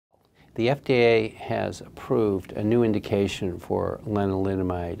The FDA has approved a new indication for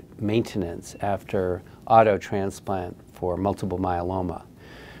lenalidomide maintenance after auto transplant for multiple myeloma.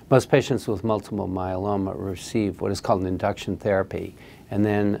 Most patients with multiple myeloma receive what is called an induction therapy, and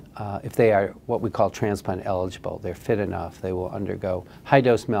then if they are what we call transplant eligible, they're fit enough, they will undergo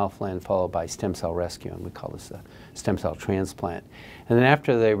high-dose melphalan followed by stem cell rescue, and we call this a stem cell transplant. And then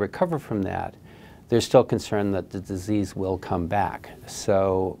after they recover from that, they're still concerned that the disease will come back.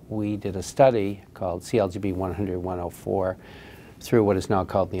 So we did a study called CLGB 100-104 through what is now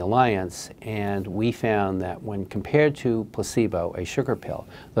called the Alliance, and we found that when compared to placebo, a sugar pill,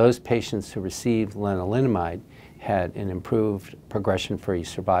 those patients who received lenalidomide had an improved progression-free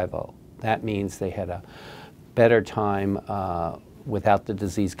survival. That means they had a better time without the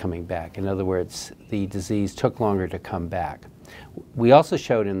disease coming back. In other words, the disease took longer to come back. We also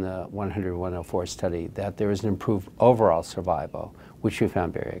showed in the 100-104 study that there is an improved overall survival, which we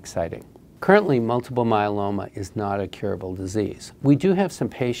found very exciting. Currently, multiple myeloma is not a curable disease. We do have some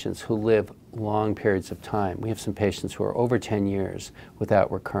patients who live long periods of time. We have some patients who are over 10 years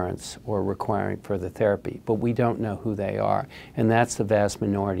without recurrence or requiring further therapy, but we don't know who they are, and that's the vast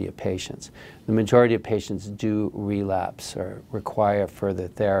minority of patients. The majority of patients do relapse or require further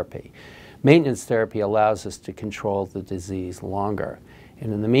therapy. Maintenance therapy allows us to control the disease longer.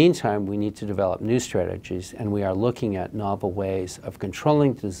 And in the meantime, we need to develop new strategies, and we are looking at novel ways of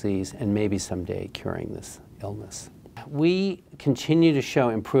controlling the disease and maybe someday curing this illness. We continue to show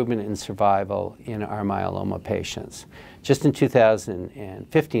improvement in survival in our myeloma patients. Just in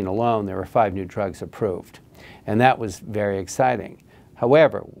 2015 alone, there were 5 new drugs approved, and that was very exciting.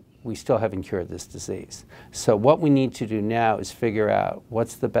 However, we still haven't cured this disease. So what we need to do now is figure out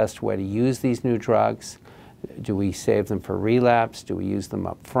what's the best way to use these new drugs. Do we save them for relapse? Do we use them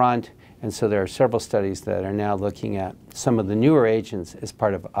up front? And so there are several studies that are now looking at some of the newer agents as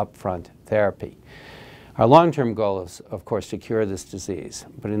part of upfront therapy. Our long-term goal is, of course, to cure this disease.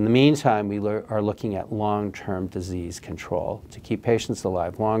 But in the meantime, we are looking at long-term disease control to keep patients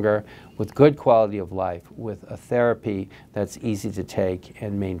alive longer with good quality of life, with a therapy that's easy to take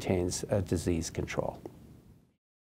and maintains disease control.